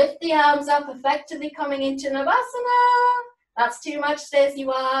 Lift the arms up, effectively coming into Navasana. That's too much, stay as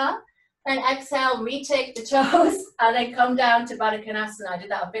you are. Then exhale, retake the toes, and then come down to Baddha Konasana. I did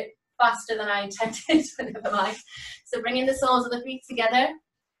that a bit faster than I intended, but never mind. So bringing the soles of the feet together.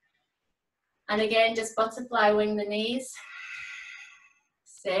 And again, just butterfly wing the knees.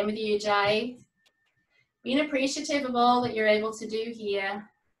 Same with the Ujjayi. Being appreciative of all that you're able to do here.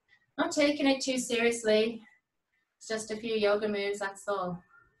 Not taking it too seriously. It's just a few yoga moves, that's all.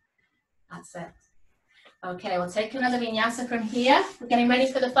 That's it. Okay, we'll take another vinyasa from here. We're getting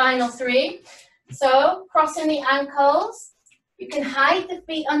ready for the final three. So, crossing the ankles. You can hide the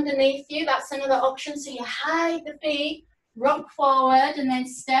feet underneath you. That's another option. So you hide the feet, rock forward, and then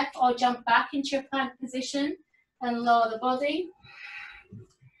step or jump back into your plank position and lower the body.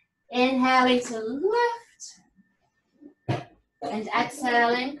 Inhaling to lift and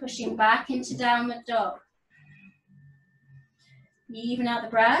exhaling, pushing back into downward dog. Even out the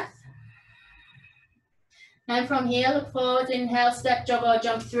breath. And from here, look forward, inhale, step, jog or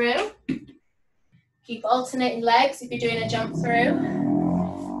jump through. Keep alternating legs if you're doing a jump through.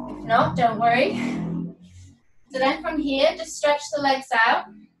 If not, don't worry. So then from here, just stretch the legs out.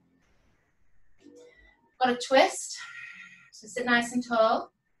 Got a twist, so sit nice and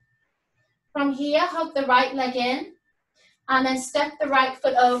tall. From here, hug the right leg in, and then step the right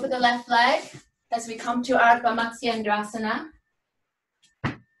foot over the left leg as we come to Ardha Matsyendrasana.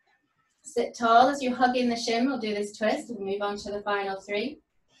 Sit tall as you're hugging the shin. We'll do this twist. We'll move on to the final three.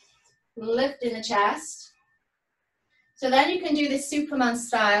 Lift in the chest. So then you can do this Superman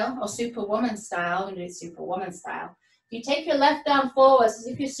style or Superwoman style. We'll do Superwoman style. You take your left arm forward as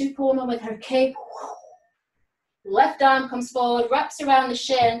if you're Superwoman with her cape. Left arm comes forward, wraps around the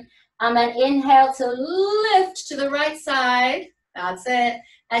shin, and then inhale to lift to the right side. That's it.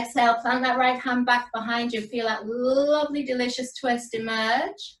 Exhale, plant that right hand back behind you. Feel that lovely, delicious twist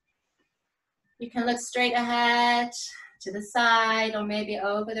emerge. You can look straight ahead, to the side, or maybe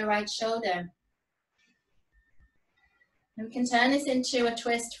over the right shoulder. And we can turn this into a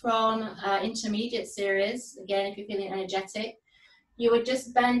twist from intermediate series. Again, if you're feeling energetic, you would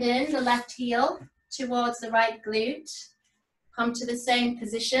just bend in the left heel towards the right glute. Come to the same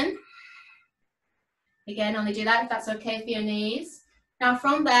position. Again, only do that if that's okay for your knees. Now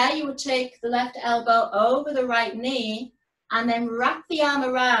from there, you would take the left elbow over the right knee and then wrap the arm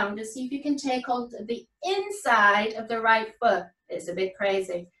around to see if you can take hold of the inside of the right foot. It's a bit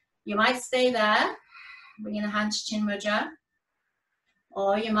crazy. You might stay there, bringing the hand to Chin Mudra,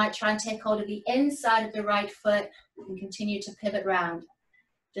 or you might try and take hold of the inside of the right foot and continue to pivot round.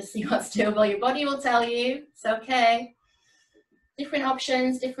 Just see what's doable. Your body will tell you. It's okay. Different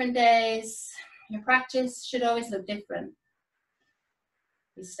options, different days. Your practice should always look different.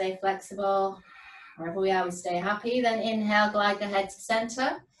 We stay flexible. Wherever we are, we stay happy. Then inhale, glide the head to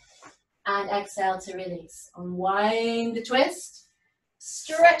center. And exhale to release. Unwind the twist.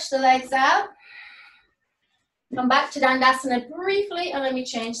 Stretch the legs out. Come back to Dandasana briefly, and then we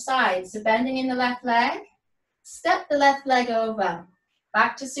change sides. So bending in the left leg. Step the left leg over.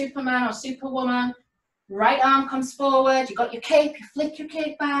 Back to Superman or Superwoman. Right arm comes forward. You've got your cape. You flick your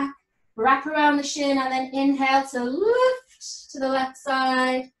cape back. Wrap around the shin, and then inhale to lift to the left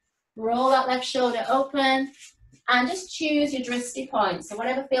side. Roll that left shoulder open. And just choose your drishti point. So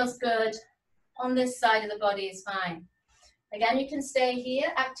whatever feels good on this side of the body is fine. Again, you can stay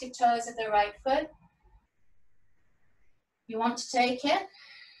here. Active toes of the right foot. You want to take it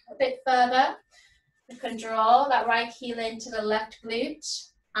a bit further. You can draw that right heel into the left glute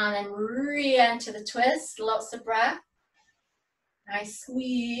and then re-enter the twist. Lots of breath. Nice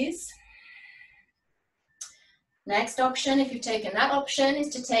squeeze. Next option, if you've taken that option, is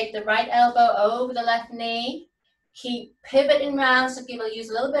to take the right elbow over the left knee. Keep pivoting round, so people use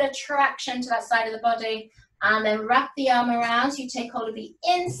a little bit of traction to that side of the body, and then wrap the arm around so you take hold of the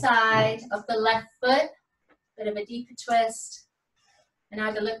inside of the left foot. Bit of a deeper twist. And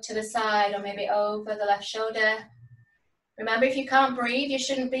either look to the side or maybe over the left shoulder. Remember, if you can't breathe, you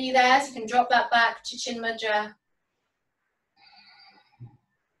shouldn't be there, so you can drop that back to Chin Mudra.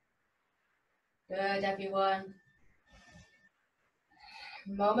 Good, everyone.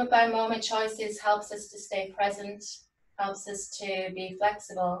 Moment by moment choices helps us to stay present, helps us to be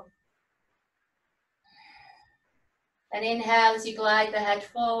flexible. And inhale as you glide the head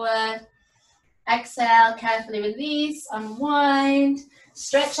forward. Exhale, carefully release, unwind,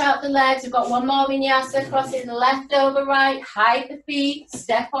 stretch out the legs. We've got one more vinyasa, crossing left over right, hide the feet,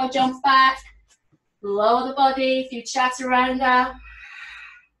 step or jump back, lower the body, a few chaturanga.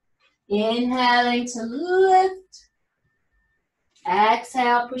 Inhaling to lift.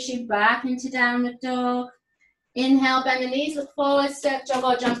 Exhale, pushing back into downward dog. Inhale, bend the knees, look forward, step, jog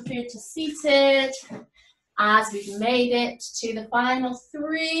or jump through to seated. As we've made it to the final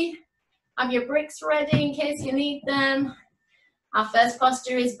three. Have your bricks ready in case you need them. Our first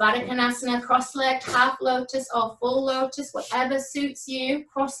posture is Baddha Konasana, cross-legged, half lotus or full lotus, whatever suits you.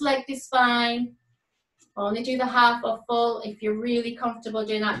 Cross-legged is fine. Only do the half or full. If you're really comfortable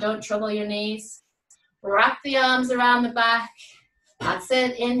doing that, don't trouble your knees. Wrap the arms around the back. That's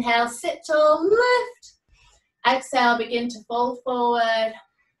it. Inhale, sit tall, lift. Exhale, begin to fold forward.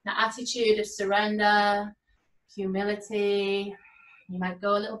 The attitude of surrender, humility. You might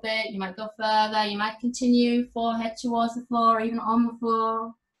go a little bit, you might go further, you might continue forehead towards the floor, or even on the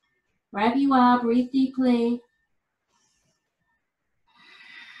floor. Wherever you are, breathe deeply.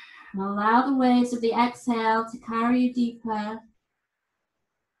 And allow the waves of the exhale to carry you deeper.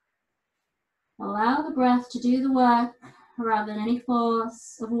 Allow the breath to do the work rather than any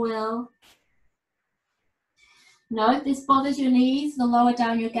force of will. Know if this bothers your knees, the lower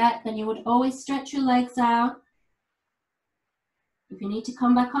down you get, then you would always stretch your legs out. If you need to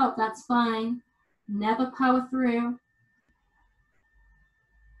come back up, that's fine. Never power through.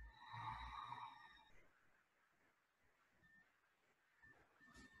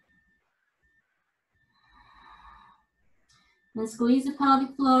 Then squeeze the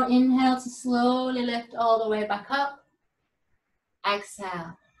pelvic floor. Inhale to slowly lift all the way back up.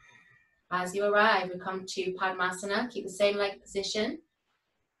 Exhale. As you arrive, we come to Padmasana. Keep the same leg position.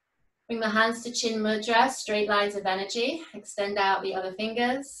 Bring the hands to Chin Mudra, straight lines of energy. Extend out the other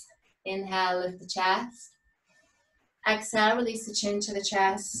fingers. Inhale, lift the chest. Exhale, release the chin to the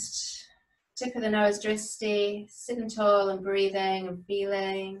chest. Tip of the nose, drishti. Sitting tall and breathing and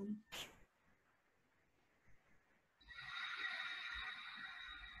feeling.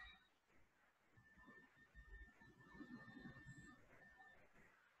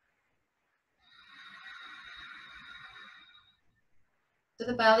 So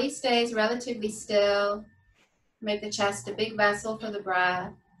the belly stays relatively still. Make the chest a big vessel for the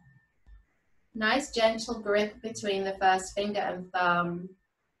breath. Nice gentle grip between the first finger and thumb.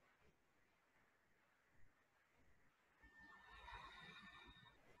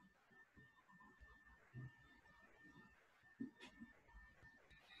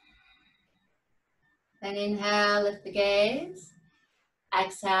 Then inhale, lift the gaze.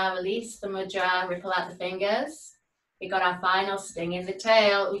 Exhale, release the mudra, ripple out the fingers. We got our final sting in the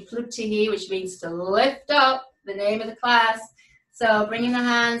tail, Upluttihi, which means to lift up, the name of the class. So bringing the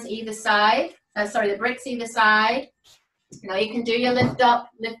hands either side, the bricks either side. Now you can do your lift up,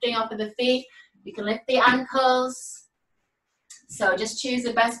 lifting off of the feet. You can lift the ankles. So just choose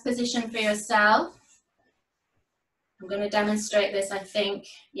the best position for yourself. I'm going to demonstrate this, I think,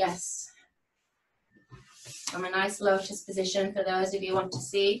 yes, from a nice lotus position for those of you who want to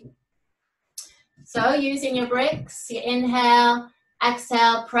see. So using your bricks, you inhale,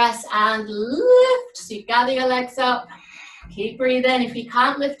 exhale, press and lift. So you gather your legs up, keep breathing. If you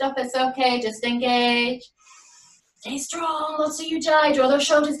can't lift up, it's okay, just engage. Stay strong, lots of Ujjayi. Draw those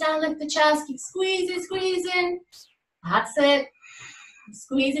shoulders down, lift the chest, keep squeezing, squeezing. That's it.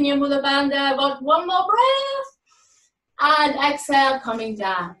 Squeezing your Mula Bandha. Got one more breath. And exhale, coming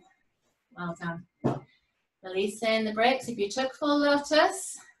down. Well done. Releasing the bricks. If you took full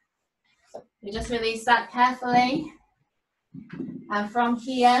lotus, you just release that carefully. And from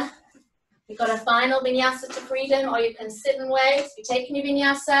here, you've got a final vinyasa to freedom, or you can sit and wait. If you're taking your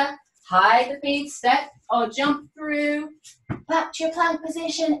vinyasa, hide the feet, step or jump through. Back to your plank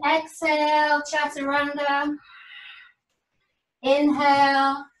position. Exhale, chaturanga.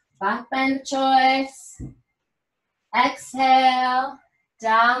 Inhale, back bend choice. Exhale,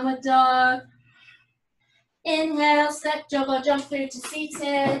 downward dog. Inhale, step, jog or jump through to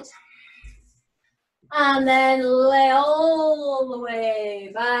seated. And then lay all the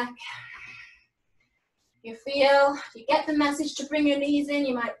way back. You feel, you get the message to bring your knees in.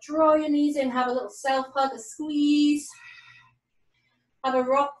 You might draw your knees in, have a little self-hug, a squeeze. Have a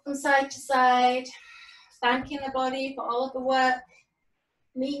rock from side to side. Thanking the body for all of the work.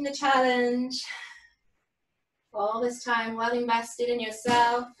 Meeting the challenge. For all this time well invested in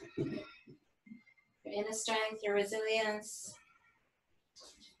yourself. Your inner strength, your resilience.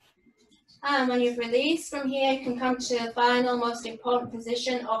 And when you've released from here, you can come to the final, most important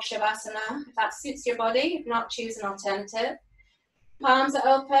position of Shavasana. If that suits your body, if not, choose an alternative. Palms are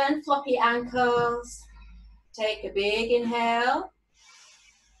open, floppy ankles. Take a big inhale.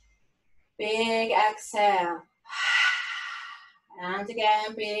 Big exhale. And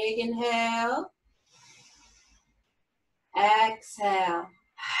again, big inhale. Exhale.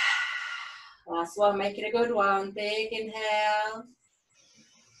 Last one, make it a good one. Big inhale.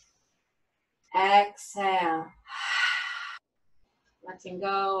 Exhale. Letting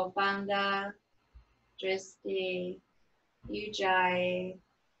go of Bandha, Drishti, Ujjayi,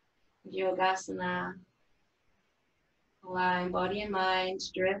 Yogasana. Allowing body and mind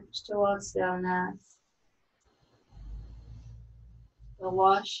to drift towards stillness. The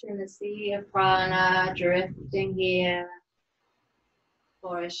wash in the sea of prana, drifting here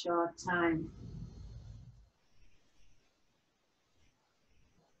for a short time.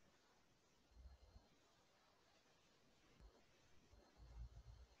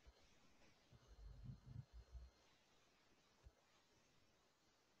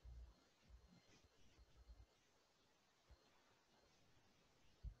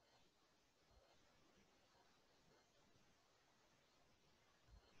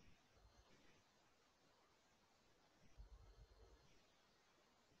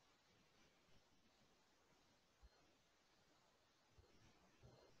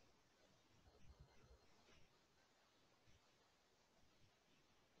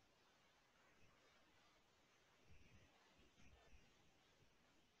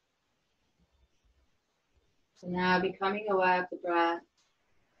 So now becoming aware of the breath.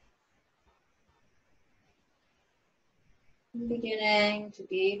 Beginning to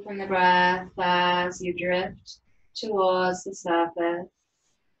deepen the breath as you drift towards the surface.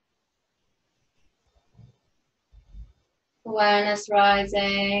 Awareness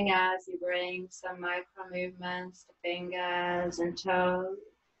rising as you bring some micro movements to fingers and toes.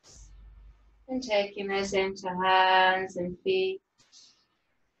 And taking this into hands and feet.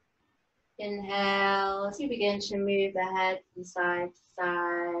 Inhale as you begin to move the head from side to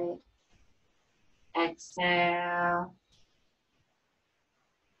side. Exhale.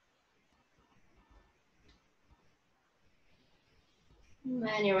 And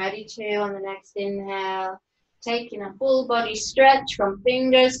when you're ready to, on the next inhale, taking a full body stretch from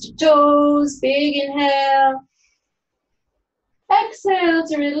fingers to toes. Big inhale. Exhale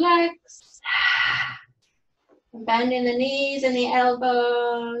to relax. And bending the knees and the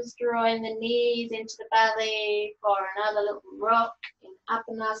elbows, drawing the knees into the belly for another little rock in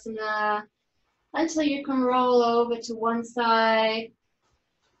Apanasana until you can roll over to one side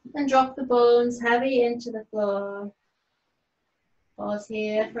and drop the bones heavy into the floor. Pause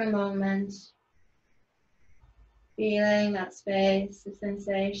here for a moment, feeling that space, the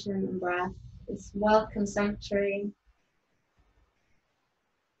sensation and breath, this welcome sanctuary.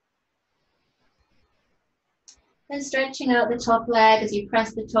 And stretching out the top leg as you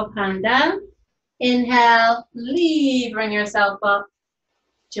press the top hand down. Inhale, levering yourself up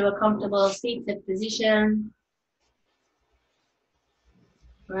to a comfortable seated position.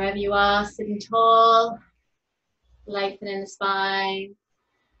 Wherever you are, sitting tall, lengthening the spine,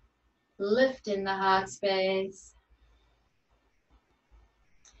 lifting the heart space.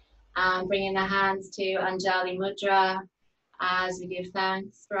 And bringing the hands to Anjali Mudra as we give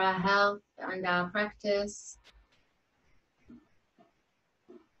thanks for our health and our practice.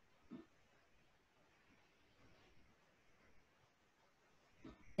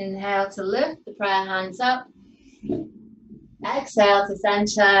 Inhale to lift the prayer hands up. Exhale to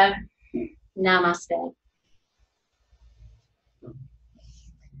center. Namaste.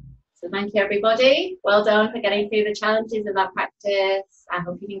 So thank you, everybody. Well done for getting through the challenges of that practice. I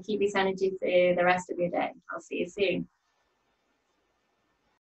hope you can keep this energy through the rest of your day. I'll see you soon.